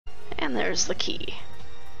And there's the key.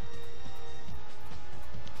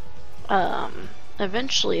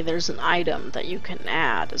 Eventually there's an item that you can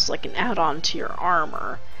add as like an add-on to your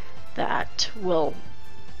armor that will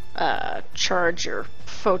charge your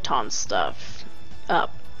photon stuff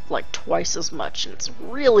up like twice as much, and it's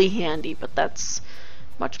really handy, but that's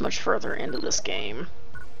much further into this game.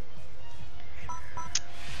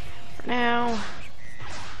 For now,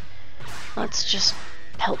 let's just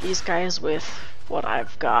help these guys with what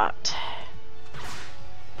I've got.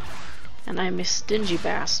 And I'm a stingy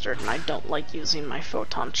bastard, and I don't like using my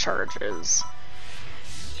photon charges.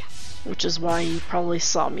 Which is why you probably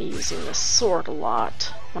saw me using this sword a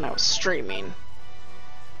lot when I was streaming.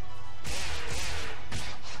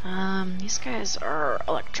 These guys are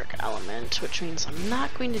electric element, which means I'm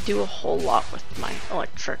not going to do a whole lot with my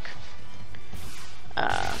electric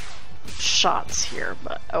shots here,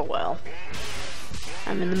 but oh well.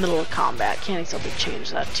 I'm in the middle of combat, can't exactly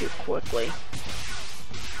change that too quickly.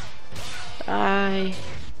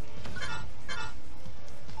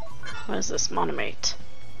 What is this? Monomate.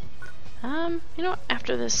 You know what?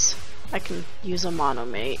 After this, I can use a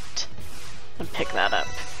monomate and pick that up.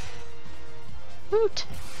 Woot!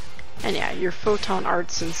 And yeah, your photon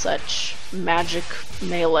arts and such, magic,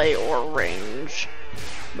 melee, or range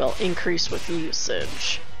will increase with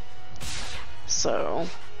usage. So,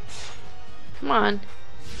 come on.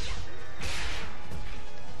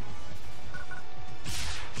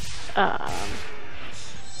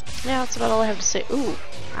 Yeah, that's about all I have to say. Ooh,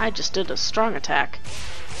 I just did a strong attack.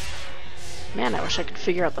 Man, I wish I could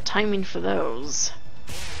figure out the timing for those.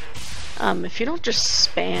 If you don't just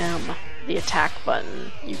spam the attack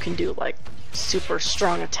button, you can do like super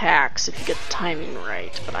strong attacks if you get the timing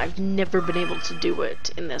right, but I've never been able to do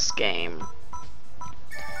it in this game.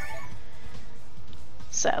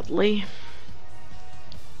 Sadly.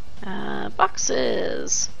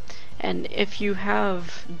 Boxes! And if you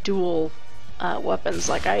have dual weapons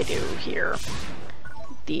like I do here,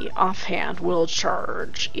 the offhand will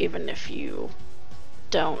charge even if you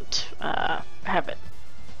don't have it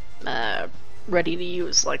ready to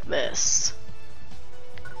use like this.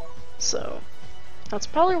 So that's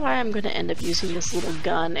probably why I'm going to end up using this little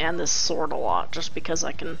gun and this sword a lot, just because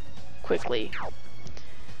I can quickly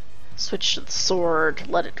switch to the sword,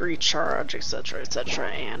 let it recharge, etc, etc.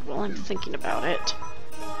 And while I'm thinking about it,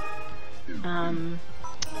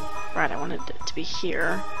 right, I wanted it to be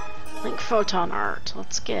here. Link photon art.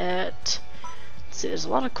 Let's see, there's a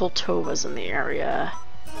lot of Koltovas in the area,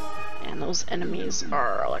 and those enemies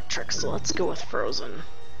are electric, so let's go with frozen.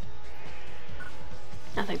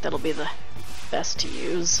 I think that'll be the best to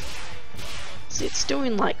use. See, it's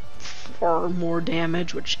doing like 4 more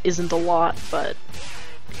damage, which isn't a lot, but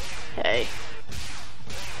hey.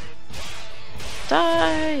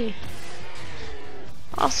 Die!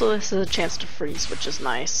 Also, this is a chance to freeze, which is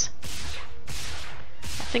nice.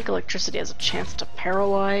 I think electricity has a chance to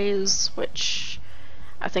paralyze, which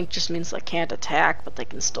I think just means I can't attack, but they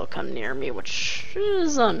can still come near me, which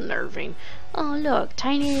is unnerving. Oh look,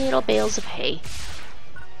 tiny little bales of hay.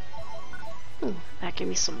 Ooh, that gave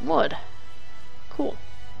me some wood. Cool.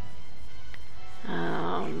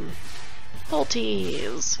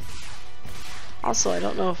 Bolties! Also, I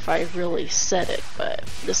don't know if I really said it, but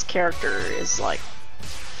this character is like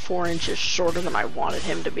 4 inches shorter than I wanted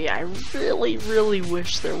him to be. I really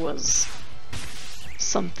wish there was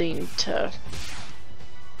something to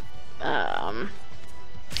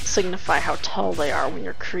signify how tall they are when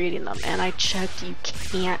you're creating them, and I checked, you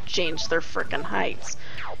can't change their frickin' heights.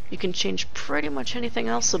 You can change pretty much anything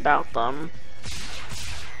else about them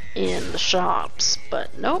in the shops,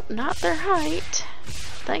 but nope, not their height.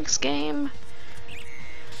 Thanks, game.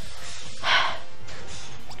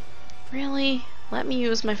 Really? Let me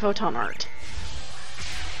use my photon art.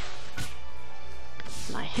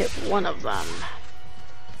 And I hit one of them.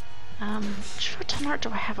 Which photon art do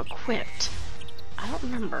I have equipped? I don't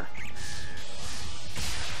remember.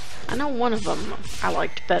 I know one of them I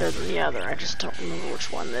liked better than the other, I just don't remember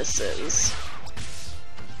which one this is.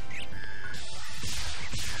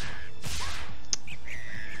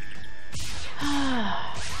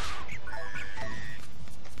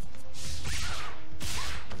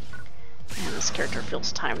 Man, this character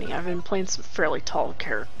feels tiny. I've been playing some fairly tall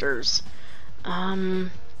characters. What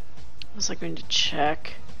was I going to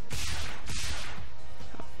check?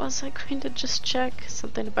 What was I going to just check?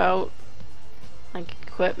 Something about, like,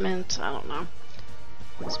 equipment? I don't know.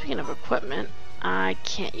 Speaking of equipment, I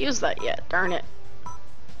can't use that yet. Darn it.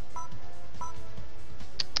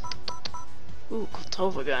 Ooh,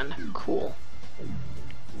 Koltova gun. Cool.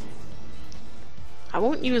 I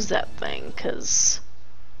won't use that thing, because,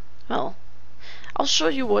 well, I'll show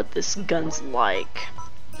you what this gun's like,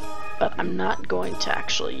 but I'm not going to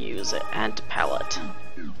actually use it. Add to palette.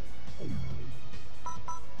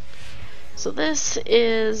 So this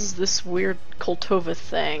is this weird Koltova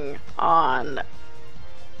thing on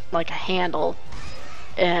like a handle,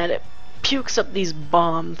 and it pukes up these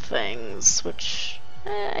bomb things, which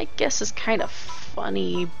I guess is kind of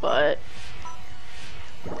funny, but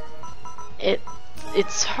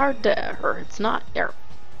it's hard to, or it's not,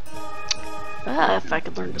 if I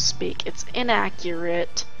could learn to speak, it's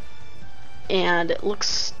inaccurate, and it looks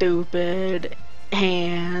stupid,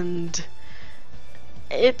 and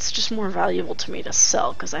it's just more valuable to me to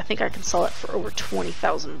sell, because I think I can sell it for over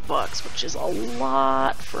 20,000 bucks, which is a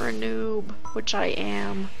lot for a noob, which I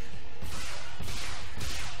am.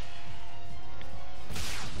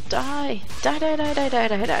 Die! Die, die, die, die, die,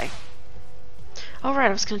 die, die. Alright,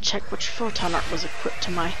 I was going to check which photon art was equipped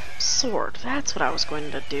to my sword. That's what I was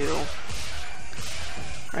going to do.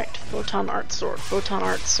 Right, photon art sword, photon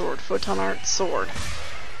art sword, photon art sword.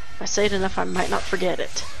 If I say it enough, I might not forget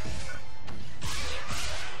it.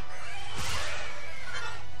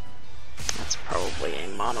 That's probably a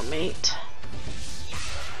monomate.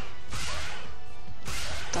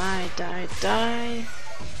 Die, die, die.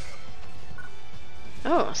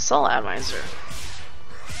 Oh, Cell Atomizer.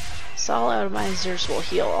 Cell Atomizers will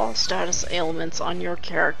heal all status ailments on your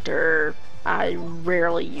character. I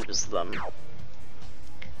rarely use them.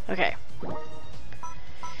 Okay.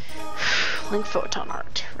 Link Photon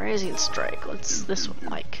Art. Rising Strike. What's this one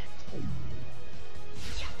like?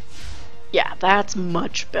 Yeah, that's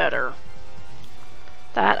much better.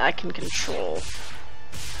 That I can control.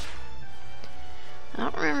 I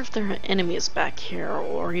don't remember if there are enemies back here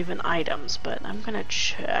or even items, but I'm gonna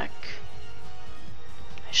check.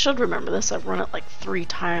 I should remember this. I've run it like 3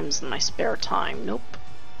 times in my spare time. Nope.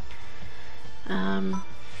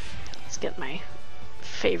 Let's get my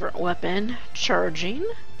favorite weapon, charging.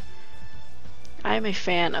 I'm a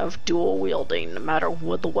fan of dual wielding, no matter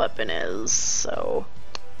what the weapon is, so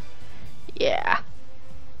yeah.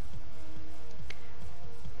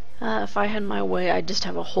 If I had my way, I'd just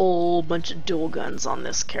have a whole bunch of dual guns on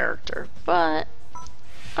this character, but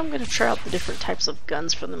I'm gonna try out the different types of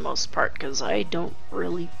guns for the most part, because I don't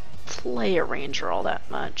really play a ranger all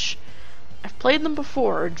that much. I've played them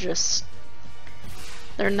before, just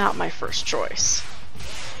they're not my first choice.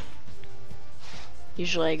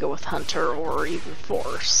 Usually I go with hunter or even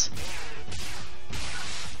force.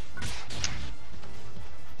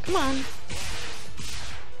 Come on.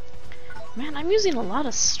 Man, I'm using a lot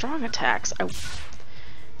of strong attacks. I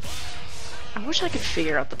wish I could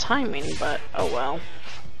figure out the timing, but oh well.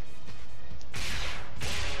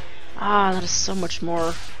 Ah, that is so much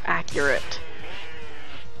more accurate.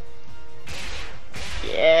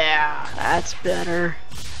 Yeah, that's better.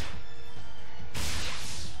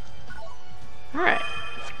 Alright.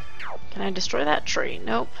 Can I destroy that tree?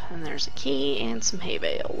 Nope. And there's a key and some hay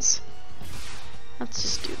bales. Let's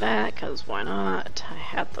just do that, because why not? I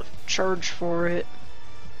had the charge for it.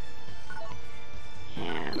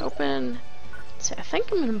 And open. Let's see, I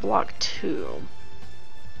think I'm in block 2.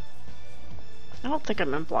 I don't think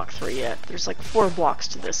I'm in block 3 yet. There's like 4 blocks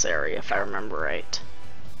to this area, if I remember right.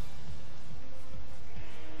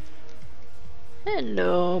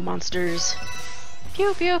 Hello, monsters.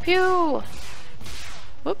 Pew, pew, pew!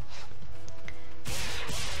 Whoop.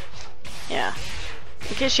 Yeah.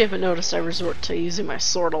 In case you haven't noticed, I resort to using my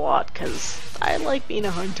sword a lot, because I like being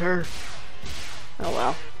a hunter. Oh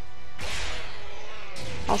well.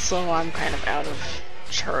 Also, I'm kind of out of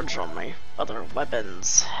charge on my other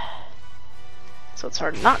weapons. So it's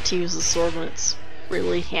hard not to use the sword when it's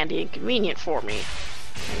really handy and convenient for me.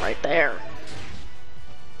 Right there.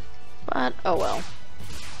 But, oh well.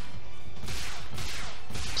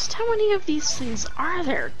 Just how many of these things are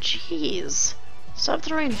there? Jeez. Stop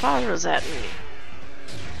throwing photos at me.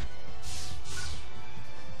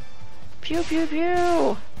 Pew pew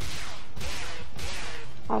pew!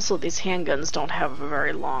 Also, these handguns don't have a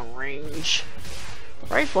very long range. The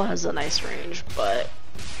rifle has a nice range, but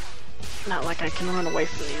not like I can run away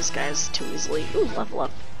from these guys too easily. Ooh, level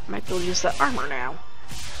up. I might be able to use that armor now.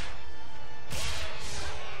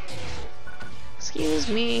 Excuse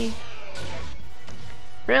me.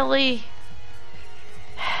 Really?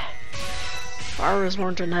 Arrows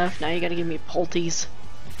weren't enough, now you gotta give me pulties.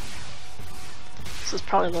 This is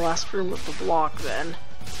probably the last room of the block then.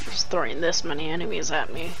 Just throwing this many enemies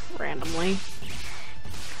at me randomly.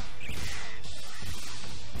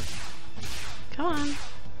 Come on.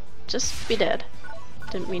 Just be dead.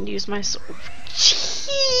 Didn't mean to use my sword.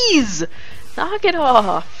 Jeez! Knock it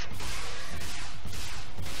off!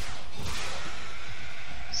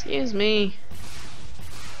 Excuse me.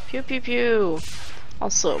 Pew pew pew!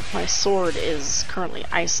 Also, my sword is currently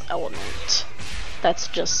ice element. That's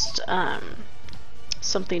just,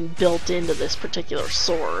 something built into this particular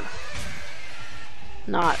sword.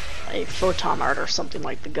 Not a photon art or something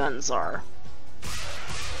like the guns are.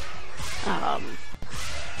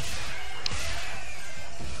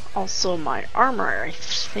 Also, my armor, I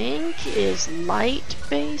think, is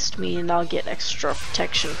light-based, meaning I'll get extra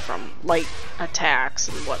protection from light attacks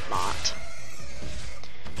and whatnot.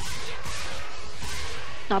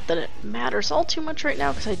 Not that it matters all too much right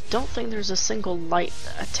now, because I don't think there's a single light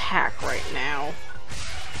attack right now.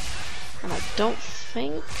 And I don't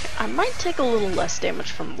think... I might take a little less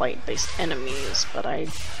damage from light-based enemies, but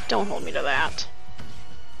don't hold me to that.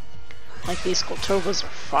 Like these Koltovas are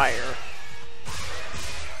fire.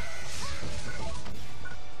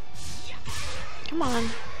 Come on,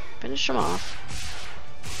 finish them off.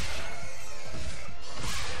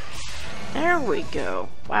 There we go.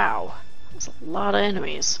 Wow, that's a lot of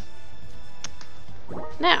enemies.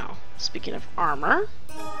 Now, speaking of armor,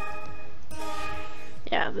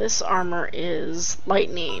 yeah, this armor is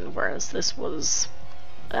lightning, whereas this was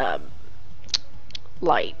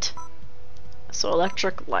light. So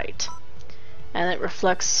electric light. And it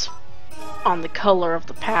reflects on the color of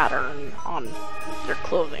the pattern on their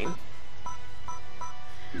clothing.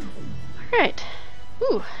 Alright.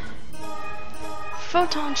 Ooh.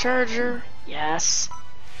 Photon charger. Yes.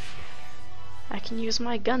 I can use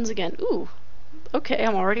my guns again. Ooh. Okay,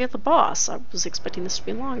 I'm already at the boss. I was expecting this to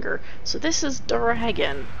be longer. So this is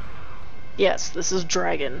Dragon. Yes, this is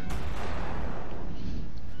Dragon.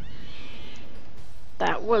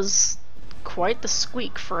 That was quite the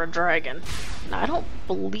squeak for a dragon. Now, I don't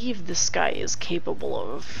believe this guy is capable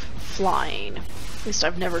of flying. At least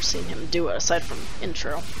I've never seen him do it, aside from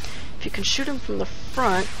intro. If you can shoot him from the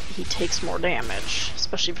front, he takes more damage,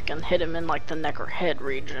 especially if you can hit him in like the neck or head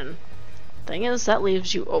region. Thing is, that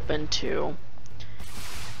leaves you open to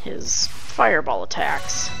his fireball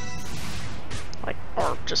attacks.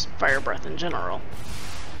 Or just fire breath in general.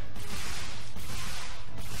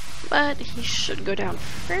 But he should go down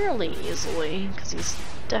fairly easily, because he's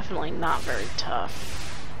definitely not very tough.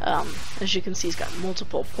 As you can see, he's got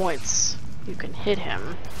multiple points you can hit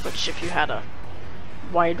him, which if you had a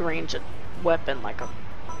wide range weapon like a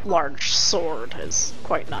large sword is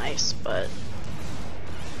quite nice, but...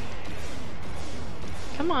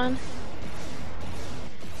 Come on.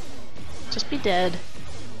 Just be dead.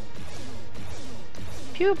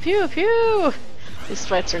 Pew pew pew! These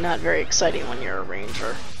fights are not very exciting when you're a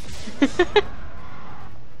ranger.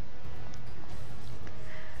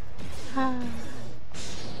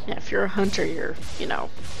 Yeah, if you're a hunter, you're, you know,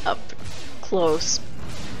 up close,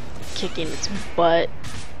 kicking its butt.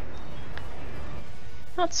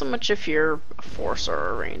 Not so much if you're a force or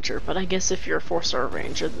a ranger, but I guess if you're a force or a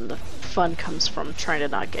ranger, then the fun comes from trying to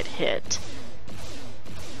not get hit.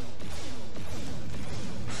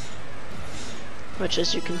 Which,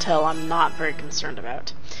 as you can tell, I'm not very concerned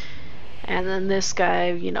about. And then this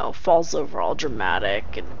guy, you know, falls over all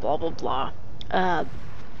dramatic and blah blah blah.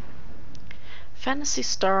 Phantasy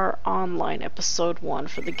Star Online Episode 1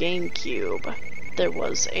 for the GameCube. There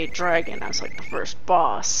was a dragon as like the first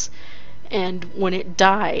boss. And when it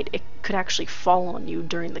died, it could actually fall on you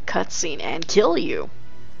during the cutscene and kill you.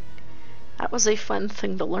 That was a fun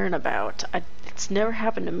thing to learn about. It's never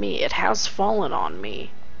happened to me. It has fallen on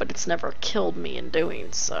me, but it's never killed me in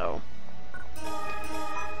doing so.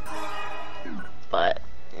 But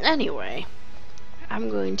anyway, I'm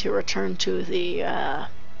going to return to the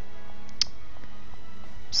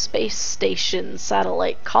space station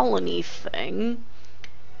satellite colony thing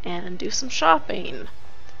and do some shopping.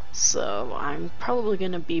 So I'm probably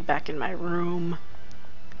going to be back in my room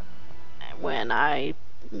when I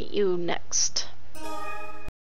meet you next.